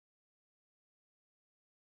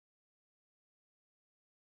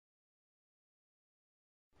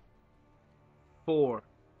Four,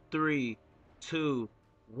 three, two,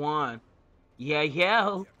 one. Yeah,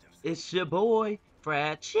 yeah. It's your boy,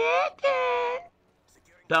 Fried Chicken.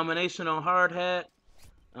 Domination on hard hat.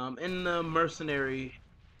 In the mercenary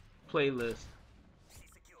playlist.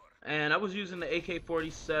 And I was using the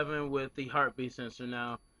AK-47 with the heartbeat sensor.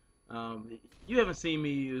 Now, you haven't seen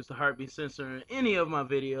me use the heartbeat sensor in any of my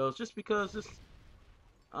videos, just because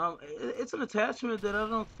it's an attachment that I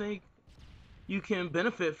don't think you can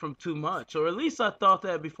benefit from too much, or at least I thought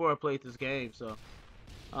that before I played this game. So,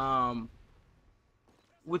 um,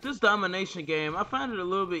 with this domination game, I find it a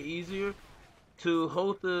little bit easier to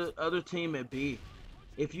hold the other team at B.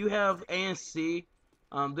 If you have A and C,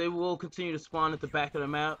 they will continue to spawn at the back of the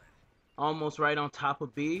map, almost right on top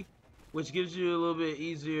of B, which gives you a little bit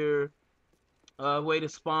easier way to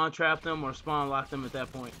spawn trap them or spawn lock them at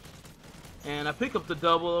that point. And I pick up the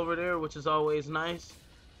double over there, which is always nice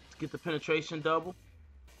to get the penetration double.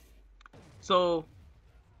 So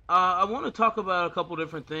I want to talk about a couple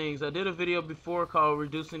different things. I did a video before called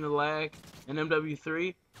Reducing the Lag in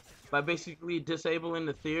MW3 by basically disabling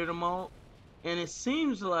the theater mode. And it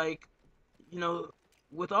seems like, you know,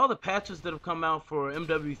 with all the patches that have come out for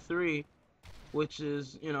MW3, which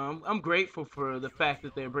is, you know, I'm grateful for the fact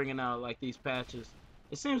that they're bringing out like these patches.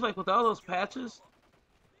 It seems like with all those patches,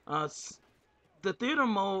 the theater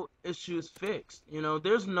mode issue is fixed. You know,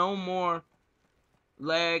 there's no more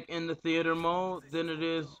lag in the theater mode than it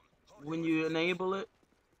is when you enable it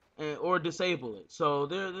or disable it. So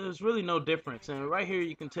there's really no difference. And right here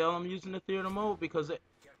you can tell I'm using the theater mode because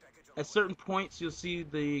at certain points you'll see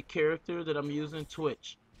the character that I'm using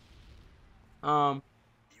twitch. Now,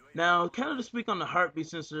 kind of to speak on the heartbeat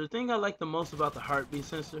sensor, the thing I like the most about the heartbeat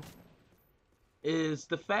sensor is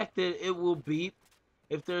the fact that it will beep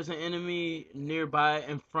if there's an enemy nearby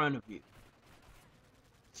in front of you.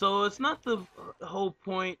 So it's not the whole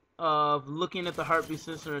point of looking at the heartbeat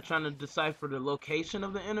sensor and trying to decipher the location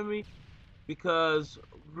of the enemy, because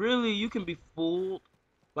really you can be fooled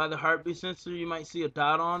by the heartbeat sensor. You might see a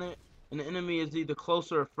dot on it and the enemy is either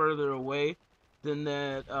closer or further away than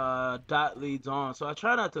that dot leads on. So I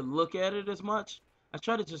try not to look at it as much. I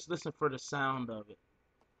try to just listen for the sound of it.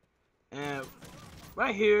 And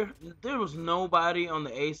right here, there was nobody on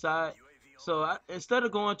the A side. So instead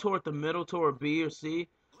of going toward the middle, toward B or C,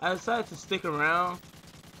 I decided to stick around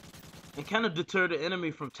and kind of deter the enemy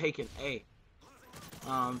from taking A.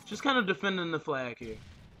 Just kind of defending the flag here.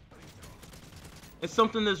 It's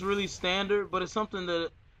something that's really standard, but it's something that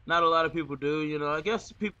not a lot of people do. You know, I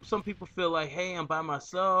guess some people feel like, hey, I'm by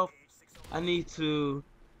myself, I need to,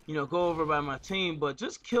 you know, go over by my team. But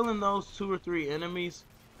just killing those 2 or 3 enemies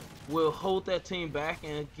will hold that team back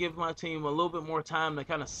and give my team a little bit more time to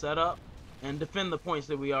kind of set up and defend the points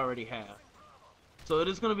that we already have. So it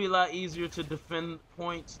is going to be a lot easier to defend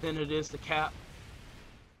points than it is to cap.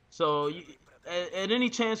 So at any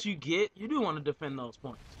chance you get, you do want to defend those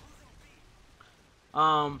points.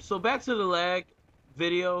 So back to the lag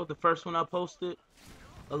video, the first one I posted.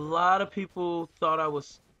 A lot of people thought I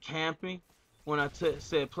was camping when I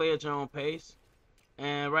said play at your own pace.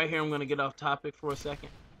 And right here I'm going to get off topic for a second.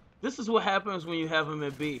 This is what happens when you have them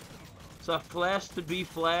at B. So I flashed the B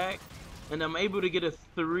flag and I'm able to get a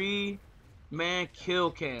 3-man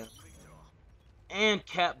kill cam and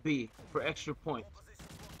cap B for extra points.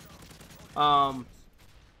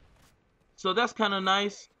 So that's kind of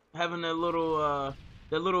nice, having that little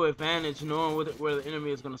advantage, knowing where the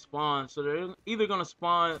enemy is going to spawn. So they're either going to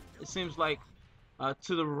spawn, it seems like,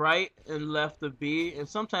 to the right and left of B, and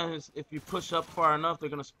sometimes if you push up far enough, they're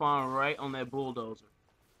going to spawn right on that bulldozer.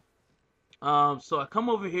 So I come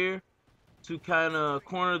over here to kind of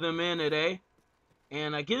corner them in at A,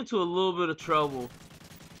 and I get into a little bit of trouble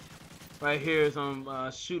right here as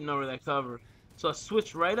I'm shooting over that cover. So I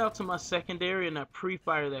switch right out to my secondary and I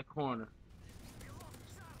pre-fire that corner.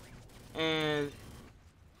 And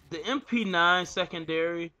the MP9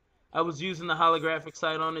 secondary, I was using the holographic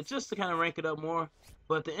sight on it just to kind of rank it up more.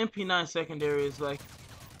 But the MP9 secondary is like,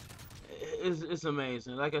 it's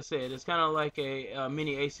amazing. Like I said, it's kind of like a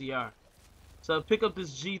mini ACR. So I pick up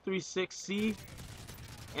this G36C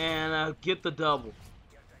and I get the double.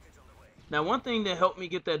 Now, one thing that helped me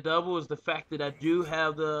get that double is the fact that I do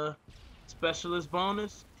have the specialist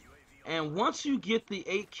bonus. And once you get the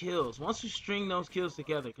 8 kills, once you string those kills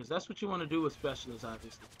together, because that's what you want to do with specialists,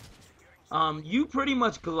 obviously, you pretty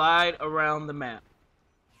much glide around the map.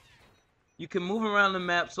 You can move around the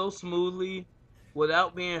map so smoothly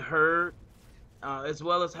without being hurt, as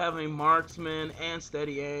well as having marksman and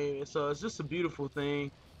steady aim. So it's just a beautiful thing,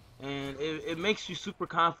 and it makes you super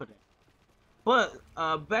confident. But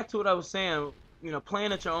back to what I was saying, you know,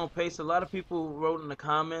 playing at your own pace. A lot of people wrote in the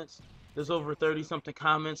comments There's over 30 something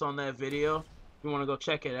comments on that video. If you want to go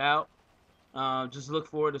check it out, just look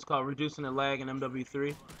for it. It's called Reducing the Lag in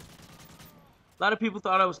MW3. A lot of people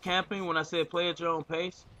thought I was camping when I said play at your own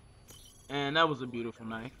pace, and that was a beautiful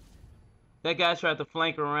knife. That guy tried to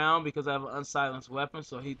flank around because I have an unsilenced weapon,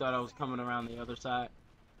 so he thought I was coming around the other side.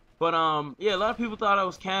 But yeah, a lot of people thought I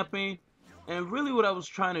was camping, and really what I was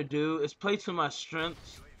trying to do is play to my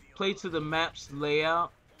strengths, play to the map's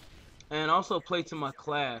layout, and also play to my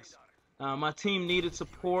class. My team needed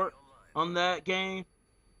support on that game,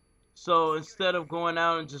 so instead of going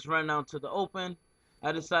out and just running out to the open,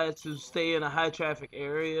 I decided to stay in a high traffic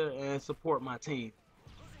area and support my team.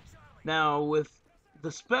 Now with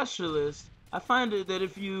the specialist, I find it that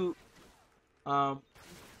if you not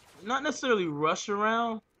necessarily rush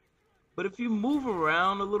around, but if you move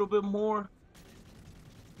around a little bit more,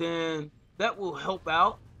 then that will help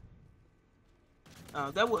out.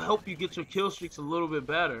 That will help you get your kill streaks a little bit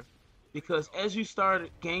better, because as you start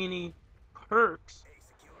gaining perks,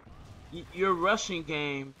 your rushing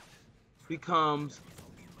game becomes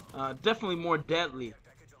definitely more deadly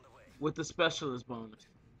with the specialist bonus.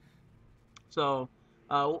 So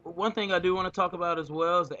one thing I do want to talk about as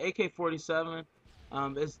well is the AK-47.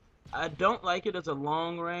 I don't like it as a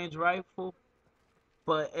long range rifle,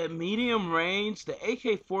 but at medium range, the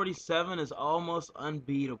AK-47 is almost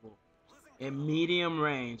unbeatable at medium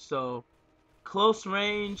range. So close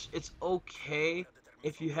range, it's okay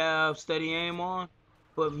if you have steady aim on,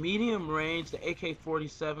 but medium range, the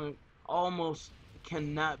AK-47 almost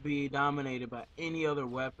cannot be dominated by any other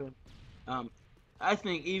weapon. I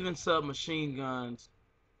think even submachine guns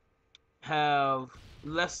have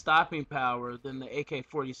less stopping power than the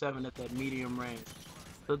AK-47 at that medium range.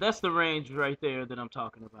 So that's the range right there that I'm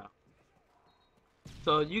talking about.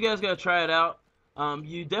 So you guys gotta try it out.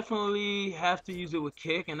 You definitely have to use it with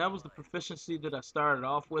kick, and that was the proficiency that I started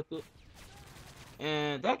off with it.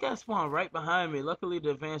 And that guy spawned right behind me. Luckily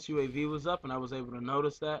the advanced UAV was up and I was able to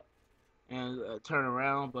notice that and turn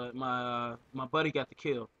around, but my buddy got the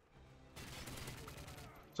kill.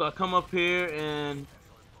 So I come up here and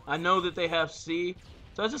I know that they have C,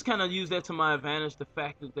 so I just kind of use that to my advantage, the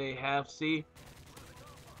fact that they have C.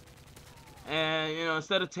 And you know,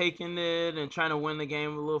 instead of taking it and trying to win the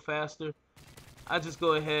game a little faster, I just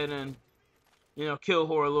go ahead and, you know, kill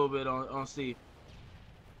whore a little bit on C.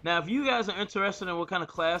 Now if you guys are interested in what kind of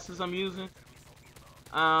classes I'm using,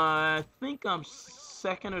 I think I'm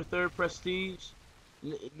second or third prestige.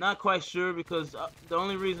 Not quite sure, because the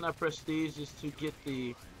only reason I prestige is to get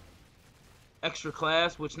the extra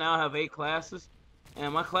class, which now I have 8 classes.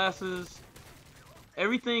 And my classes,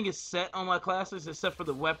 everything is set on my classes except for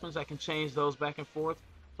the weapons. I can change those back and forth,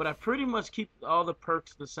 but I pretty much keep all the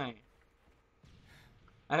perks the same.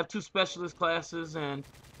 I have 2 specialist classes, and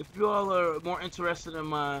if you all are more interested in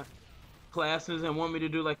my classes and want me to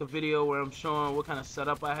do like a video where I'm showing what kind of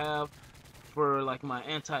setup I have for like my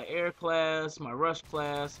anti-air class, my rush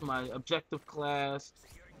class, my objective class,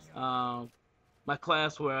 my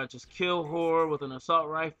class where I just kill whore with an assault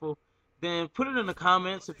rifle, then put it in the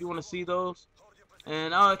comments if you want to see those,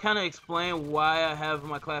 and I'll kind of explain why I have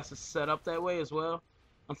my classes set up that way as well.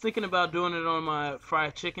 I'm thinking about doing it on my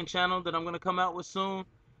fried chicken channel that I'm going to come out with soon,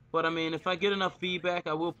 but I mean, if I get enough feedback,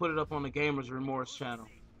 I will put it up on the Gamers Remorse channel.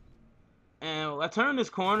 And I turn this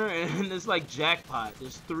corner and it's like jackpot.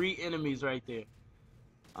 There's 3 enemies right there.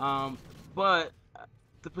 But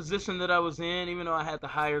the position that I was in, even though I had the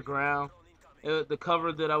higher ground, the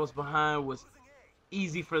cover that I was behind was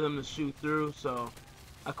easy for them to shoot through, so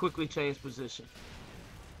I quickly changed position.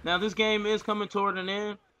 Now this game is coming toward an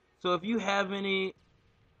end, so if you have any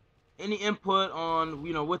input on,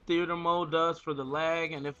 you know, what theater mode does for the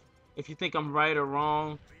lag, and if you think I'm right or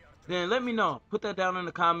wrong, then let me know. Put that down in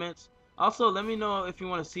the comments. Also, let me know if you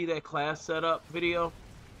want to see that class setup video.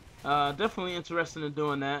 Definitely interested in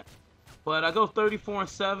doing that. But I go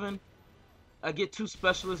 34-7. I get 2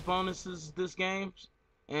 specialist bonuses this game,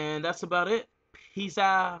 and that's about it. Peace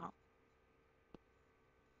out.